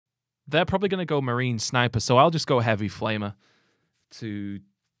They're probably going to go Marine Sniper, so I'll just go Heavy Flamer to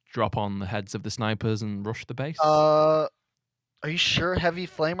drop on the heads of the snipers and rush the base. Are you sure Heavy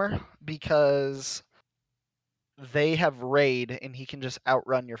Flamer? Because they have Raid, and he can just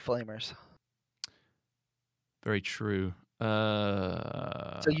outrun your Flamers. Very true.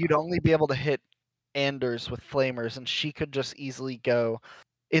 So you'd only be able to hit Anders with Flamers, and she could just easily go.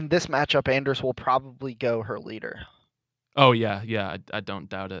 In this matchup, Anders will probably go her leader. Oh, yeah, I don't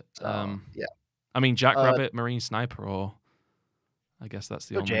doubt it. So, yeah. I mean, Jackrabbit, Marine Sniper, or... I guess that's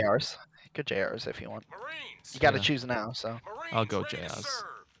the Go only... JRs. Go JRs if you want. You got to choose now, so... I'll go JRs.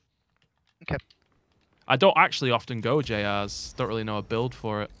 Okay. I don't actually often go JRs. Don't really know a build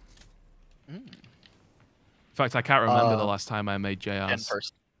for it. In fact, I can't remember the last time I made JRs. Gen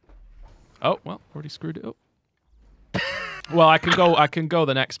first. Oh, well, already screwed it up. Well, I can go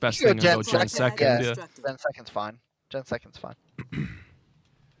the next best thing and go Gen second. Yeah. Gen second's fine. Gen second's fine.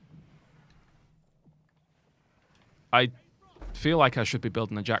 I feel like I should be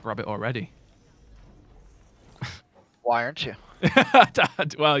building a Jackrabbit already. Why aren't you?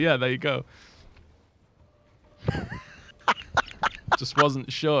 Well, yeah, there you go. Just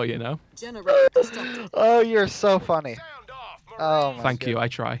wasn't sure, you know. Oh, you're so funny. Oh, my Thank you. I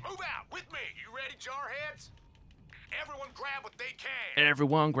try. Move out with me. You ready, jarheads? Everyone grab what they can.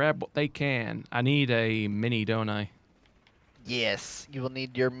 Everyone grab what they can. I need a mini, don't I? Yes, you will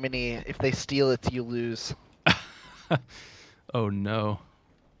need your mini. If they steal it, you lose. Oh no.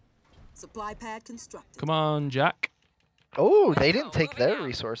 Supply pad constructed. Come on, Jack. Oh, they didn't take their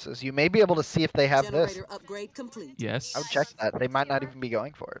resources. You may be able to see if they have this. Upgrade complete. Yes. I would check that. They might not even be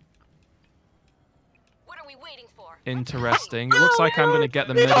going for it. What are we waiting for? Interesting. It looks like I'm going to get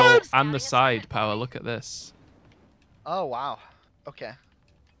the middle and the side power. Look at this. Oh, wow. Okay.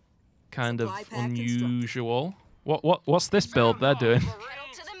 Kind of unusual. What's this build they're doing?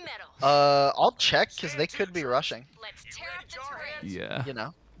 I'll check because they could be rushing. Yeah. You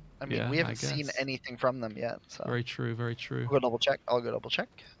know, I mean, Yeah, we haven't I seen guess. anything from them yet. So. Very true. Very true. I'll go double check. I'll go double check.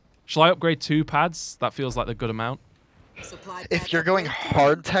 Shall I upgrade 2 pads? That feels like the good amount. If you're going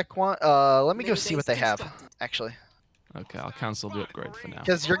hard tech one, let me go see what they have. Actually. Okay, I'll cancel the upgrade for now.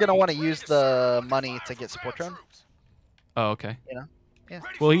 Because you're gonna want to use the money to get support drone. Oh, okay. You know. Yeah.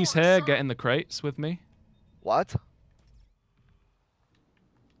 Well, he's here getting the crates with me. What?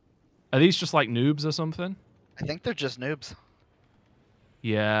 Are these just like noobs or something? I think they're just noobs.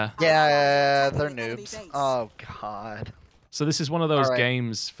 Yeah. Yeah, they're noobs. Oh god. So this is one of those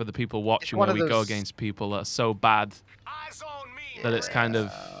games for the people watching where we go against people that are so bad that it's kind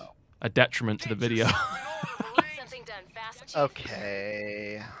of a detriment to the video.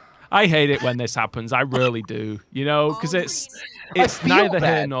 Okay. I hate it when this happens. I really do. You know, because it's neither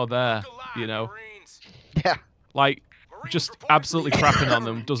here nor there. You know. Yeah. Like, just absolutely crapping on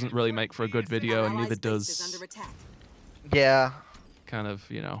them doesn't really make for a good video, and neither does. Yeah. Kind of,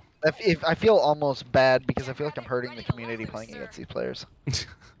 you know. I feel almost bad because I feel like I'm hurting the community playing against these players.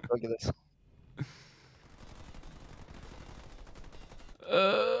 Look at this.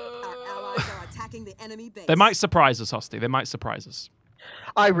 They might surprise us, Hosty. They might surprise us.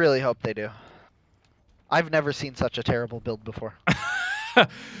 I really hope they do. I've never seen such a terrible build before.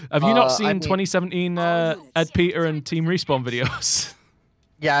 Have you not seen 2017 Ed Peter and Team Respawn videos?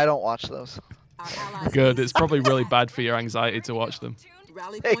 Yeah, I don't watch those. Good. It's probably really bad for your anxiety to watch them.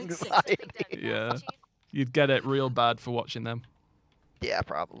 Anxiety. Yeah. You'd get it real bad for watching them. Yeah,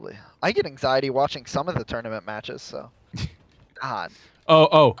 probably. I get anxiety watching some of the tournament matches, so. God.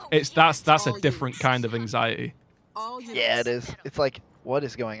 Oh, that's a different kind of anxiety. Yeah, it is. It's like, what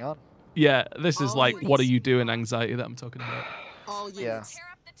is going on? Yeah, this is like, what are you doing anxiety that I'm talking about. Yeah.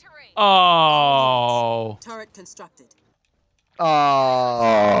 Oh. Turret constructed.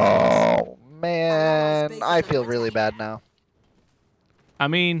 Oh, man. I feel really bad now. I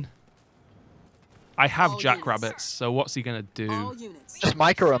mean, I have Jackrabbits, so what's he going to do? Just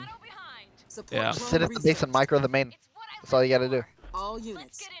micro him. Yeah. Just sit at the base and micro the main. That's all you got to do. All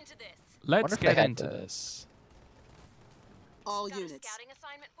units. Let's get into this. All units.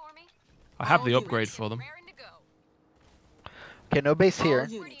 I have the upgrade for them. Okay, no base here.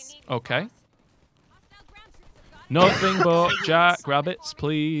 Okay. Nothing but Jackrabbits,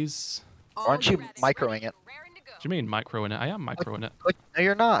 please. Aren't you microing it? What do you mean microing it? I am microing it. Click, no,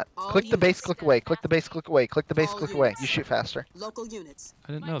 you're not. Click the base, click away. Click the base, click away. Click the base, click away. You shoot faster. Local units.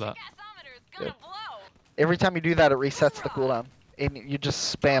 I didn't know that. Good. Every time you do that, it resets the cooldown. And you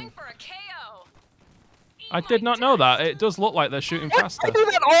just spam. I did not know that. It does look like they're shooting faster. I do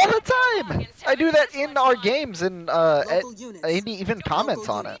that all the time. I do that in our games, and Andy even comments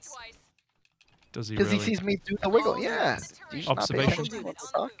on it. Does he Because really? he sees me do the wiggle. Yeah. Observation.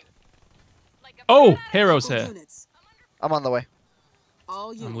 Oh, heroes Local here. units. I'm on the way.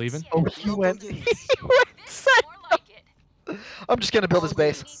 All units. I'm leaving. Oh, he Local went. units. He went This is set. more like it. I'm just gonna build his All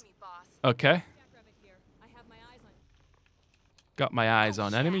base. units. Need me, boss. Okay. Jackrabbit here. I have my eyes on. Got my eyes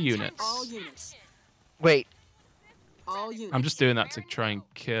on enemy All units. units. Wait. All units. I'm just doing that to try and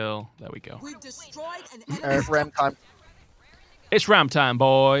kill. There we go. We've destroyed an enemy. Ram time. It's ram time,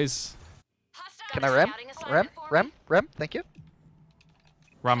 boys. Can I ram? Ram. Thank you.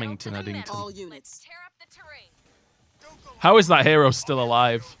 Ramington, Eddington. All units. Tear up the terrain. How is that hero still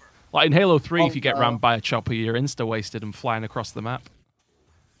alive? Like in Halo 3, Oh, if you get no. rammed by a chopper, you're insta-wasted and flying across the map.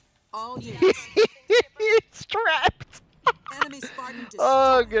 All units. He's trapped. Enemy Spartan destroyed.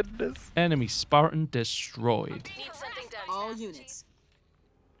 Oh goodness. Enemy Spartan destroyed. Need something done. All Captain. units.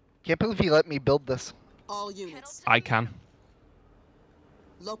 Can't believe you let me build this. All units. I can.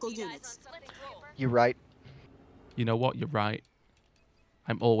 Local You guys units. on something roll. You're right. You know what? You're right.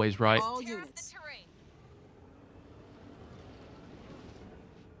 I'm always right. All Tear up the units. terrain.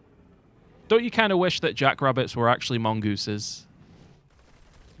 Don't you kind of wish that jackrabbits were actually mongooses?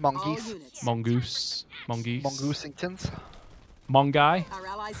 All Mongoose. units. Mongoose? Mongoose? Mongoosingtons. Mongai? Our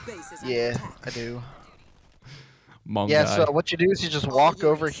allies' base is under Yeah, attack. I do. Mongai. Yeah, so what you do is you just All walk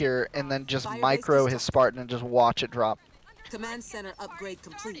over units. here and then just Firebase micro his constructed. Spartan and just watch it drop. Command center upgrade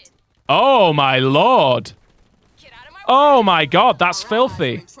complete. Oh my lord! Get out of my Oh my god, that's Our allies are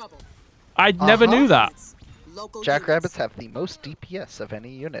filthy. in trouble. I never Uh-huh. knew that. Units. Local Jackrabbits units. have the most DPS of any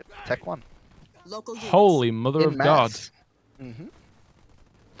unit. Tech 1. Local units. Holy mother In of God. mass. Mm-hmm.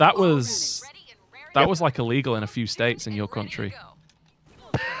 That All was units. ready and raring that to was like illegal in a few states in your and ready to country. go.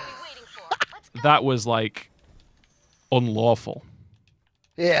 What are we waiting for? Let's go. That was like unlawful.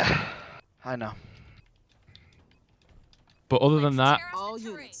 Yeah, I know. But other than that, Tear up All the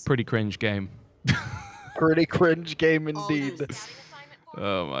terrain. units. pretty cringe game. Pretty cringe game All indeed. units. Scouting assignment for me.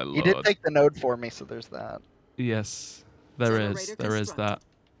 Oh my You did lord. take the node for me, so there's that. Yes, there is. Generator There is that. constructed.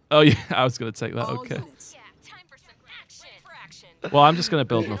 Oh yeah, I was gonna take that. All Okay. units. Yeah, time for some action. For action. Well, I'm just gonna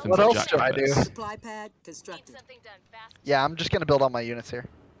build nothing What but else do I do? jackrabbits. Supply pad Need constructed. something done fast. Yeah, I'm just gonna build all my units here.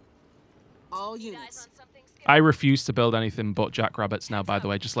 All You guys units. on something scheduled? I refuse to build anything but jackrabbits now. By the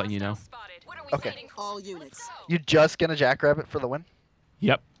way, just letting you know. Hostile spotted. What are we Okay. waiting for? All Let's units. go. You just gonna Jackrabbit for the win?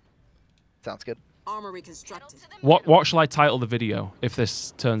 Yep. Sounds good. Armory Pedal constructed. to the What metal. shall I title the video if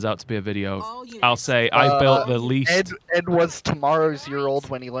this turns out to be a video? All units. I'll say I built the least. Ed was tomorrow's year old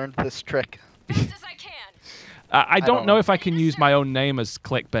when he learned this trick. Fast as I can. I don't don't know know. if I can use my own name as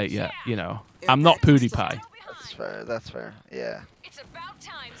clickbait yet. You know, I'm not PewDiePie. That's fair. That's fair. Yeah. It's about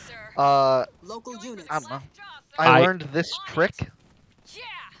time, sir. Local units. I don't know. Left jaw, sir. I I- learned this trick. Yeah.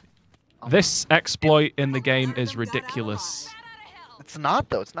 This exploit in the game is ridiculous. Bat out of hell. It's not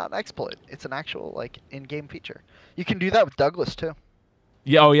though. It's not an exploit. It's an actual like in-game feature. You can do that with Douglas too.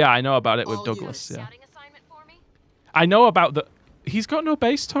 Yeah, oh yeah, I know about it with All Douglas. units. Yeah, Scouting assignment for me? I know about the. He's got no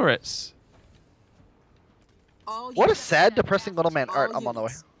base turrets. All What a units. sad, depressing little man. All Alright, I'm on the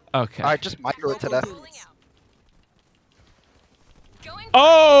way. units. Okay. Alright, just micro it to Local death. units. Going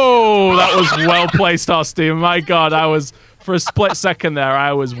Oh, that was well placed, Austin. My God, I was for a split second there.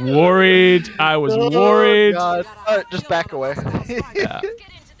 I was worried. I was worried. God. Alright, just back away. Yeah. Let's get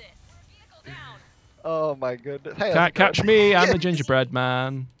into this. Vehicle down. Oh my goodness. Hey, how's Can't it going? catch me. I'm the gingerbread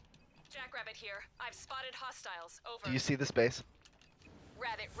man. Jackrabbit here. I've spotted hostiles. Over. Do you see the space?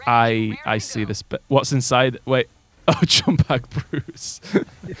 Rabbit ready and I raring to see go. this. What's inside? Wait. Oh, jump back, Bruce.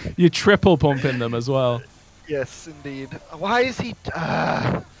 You're triple pumping them as well. Yes, indeed. Why is he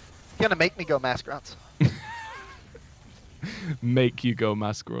gonna make me go mass grunts? Make you go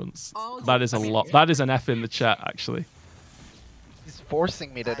mass grunts. All That is a units. lot. That is an F in the chat, actually. He's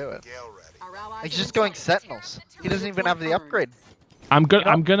forcing me to do it. Gale ready. Our allies He's are just in going trouble. sentinels. He doesn't even have the upgrade. I'm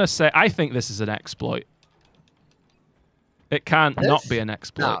gonna say I think this is an exploit. It can't not This? be an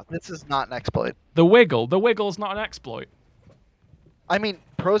exploit. No, this is not an exploit. The wiggle's not an exploit. I mean,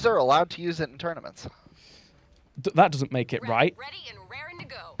 pros are allowed to use it in tournaments. That doesn't make it Rabbit right. Ready and raring to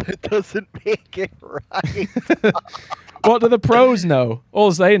go. It doesn't make it right. What do the pros know?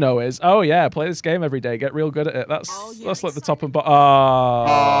 All they know is, oh yeah, play this game every day, get real good at it. That's All like the units. top and bottom.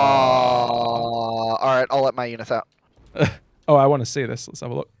 Alright, I'll let my units out. Oh, I want to see this. Let's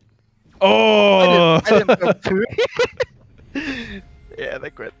have a look. Oh! I didn't go too. Yeah, they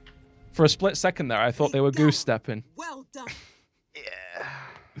quit. For a split second there, I thought they were goose stepping. Well done. Yeah.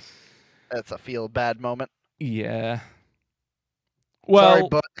 That's a feel bad moment. Yeah. Sorry, Well,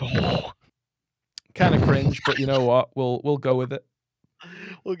 but kind of cringe, but you know what? We'll go with it.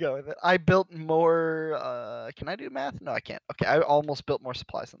 we'll go with it. I built more. Can I do math? No, I can't. Okay, I almost built more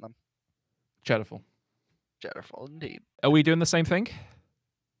supplies than them. Jetterful. Jetterful, indeed. Are we doing the same thing?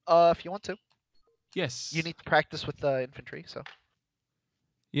 If you want to. Yes. You need to practice with the infantry, so.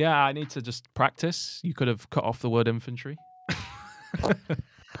 Yeah, I need to just practice. You could have cut off the word infantry.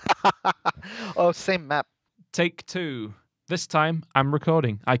 Oh, same map. Take 2. This time, I'm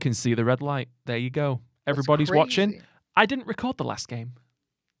recording. I can see the red light. There you go. That's Everybody's watching. crazy. I didn't record the last game.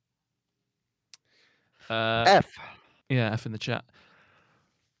 F. Yeah, F in the chat.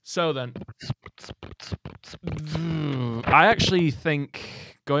 So then, I actually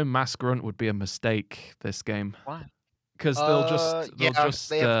think going mass grunt would be a mistake this game. Why? Because they'll just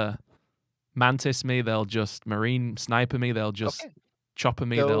mantis me. They'll just marine sniper me. They'll just chopper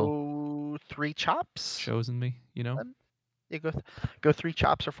me. They'll Go 3 chops. chosen me. You know. You go 3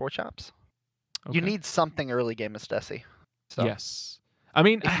 chops or 4 chops. Okay. You need something early game as Desi. So. Yes. I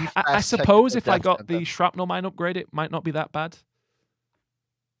mean, If you I fast suppose check if I got the the shrapnel mine upgrade, it might not be that bad.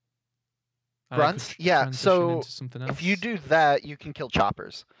 And I could Grunts? Yeah, transition so into something else. if you do that, you can kill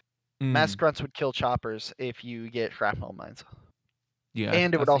choppers. Mm, Mass grunts would kill choppers if you get shrapnel mines. yeah,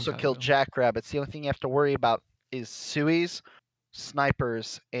 And it would I also think I kill will. jackrabbits. The only thing you have to worry about is suis,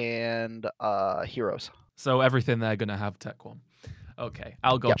 snipers, and heroes. So everything they're gonna have tech 1. Okay,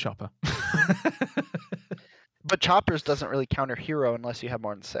 I'll go Yep. chopper. But choppers doesn't really counter hero unless you have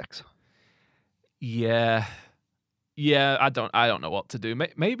more than 6. Yeah, I don't know what to do.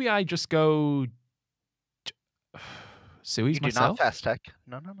 Maybe I just go Sui's You do myself. not fast tech.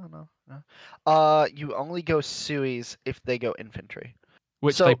 No. You only go suis if they go infantry.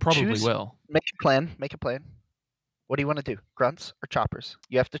 Which So they probably choose- will. Make a plan. What do you want to do? Grunts or choppers?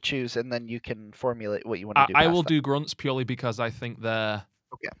 You have to choose, and then you can formulate what you want to do. I past will that. do grunts purely because I think they're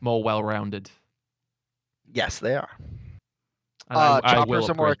Okay. more well-rounded. Yes, they are. And I will Choppers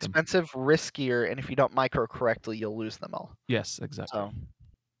are more upgrade them. expensive, riskier, and if you don't micro correctly, you'll lose them all. Yes, exactly. So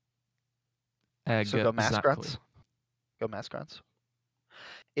go mass Exactly. grunts. Go mass grunts.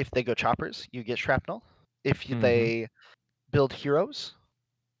 If they go choppers, you get shrapnel. If they build heroes,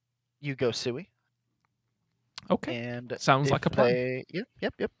 you go sui. Okay. And Sounds if like a plan.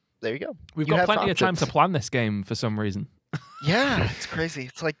 Yep. There you go. We've You got have plenty of time to options. plan this game for some reason. Yeah, it's crazy.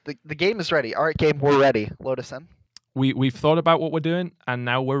 It's like the game is ready. All right, game, we're ready. Load us in. We've thought about what we're doing, and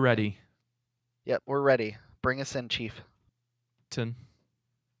now we're ready. Yep, we're ready. Bring us in, Chief.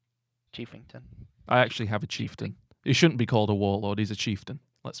 Chiefington. I actually have a chieftain. He shouldn't be called a warlord. He's a chieftain.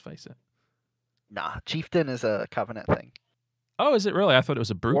 Let's face it. Nah, chieftain is a covenant thing. Oh, is it really? I thought it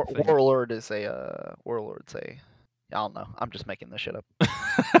was a brute thing. Warlord is a warlord's a. I don't know. I'm just making this shit up.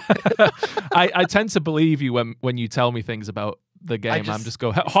 I tend to believe you when you tell me things about the game. I'm just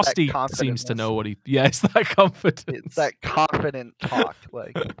go. Hosty seems to know what he. Yeah, it's that confidence. It's that confident talk.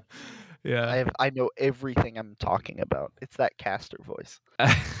 Like, yeah, I know everything I'm talking about. It's that caster voice.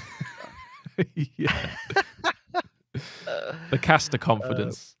 Yeah. The caster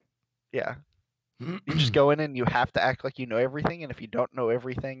confidence. Yeah. You just go in and you have to act like you know everything, and if you don't know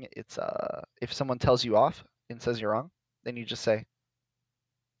everything, it's if someone tells you off and says you're wrong, then you just say,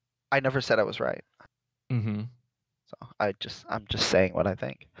 "I never said I was right." Mm-hmm. So I'm just saying what I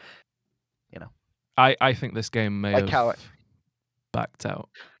think. You know. I think this game may Like how have backed out.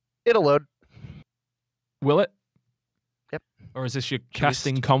 It'll load. Will it? Yep. Or is this your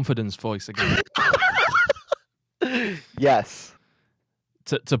casting confidence voice again? Yes.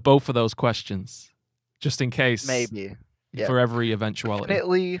 To both of those questions, just in case. Maybe. Yeah. For every eventuality.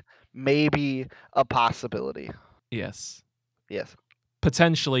 Definitely, maybe a possibility. Yes. Yes.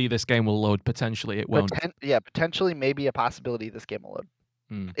 Potentially, this game will load. Potentially, it won't. Potentially, maybe a possibility this game will load.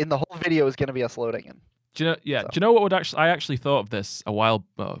 Mm. And the whole video is going to be us loading in. Do you know? Yeah. So. Do you know what would actually? I actually thought of this a while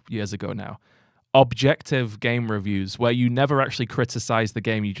years ago now. Objective game reviews, where you never actually criticize the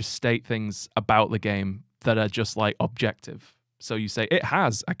game, you just state things about the game that are just like objective. So you say it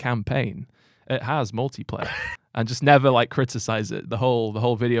has a campaign, it has multiplayer, and just never like criticize it. The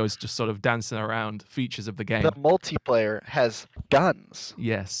whole video is just sort of dancing around features of the game. The multiplayer has guns.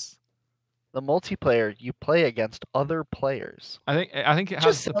 Yes. The multiplayer, you play against other players. I think it has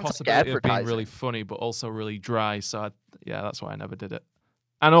Just the sounds like possibility of being really advertising. funny, but also really dry. So that's why I never did it,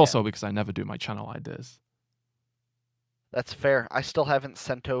 and also because I never do my channel ideas. That's fair. I still haven't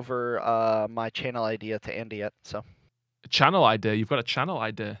sent over my channel idea to Andy yet. So. A channel idea? You've got a channel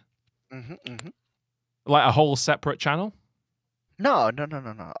idea? Mm-hmm. Like a whole separate channel? No.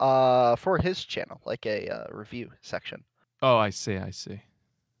 For his channel, like a review section. Oh, I see.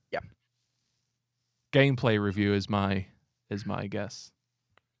 Yeah. Gameplay review is my guess.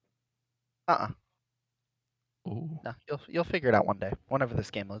 Ooh. No, you'll figure it out one day, whenever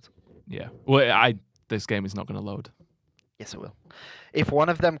this game loads. Yeah. Well, this game is not going to load. Yes, it will. If one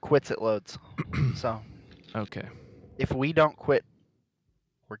of them quits, it loads. So. Okay. If we don't quit,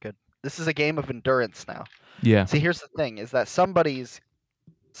 we're good. This is a game of endurance now. Yeah. See, here's the thing: is that somebody's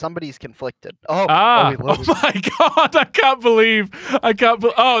conflicted. Oh, Ah! we Oh loaded. my god! I can't believe.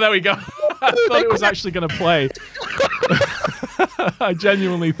 Oh, there we go. I thought it was actually going to play. I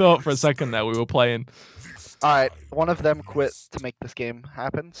genuinely thought for a second there we were playing. All right, one of them quit to make this game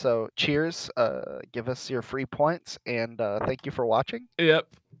happen. So cheers. Give us your free points, and thank you for watching. Yep.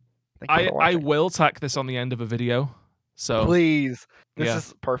 Thank you for I watching. will tack this on the end of a video. So Please, this yeah.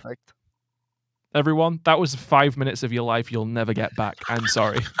 is perfect. Everyone, that was 5 minutes of your life you'll never get back. I'm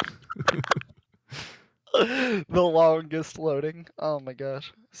sorry. The longest loading. Oh my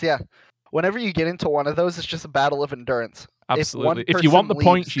gosh. So yeah, whenever you get into one of those, it's just a battle of endurance. Absolutely. If If you want one the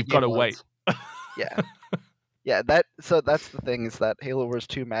points, leaves, you've the got to game wait. loads. Yeah. Yeah, so that's the thing, is that Halo Wars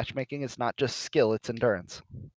 2 matchmaking is not just skill, it's endurance.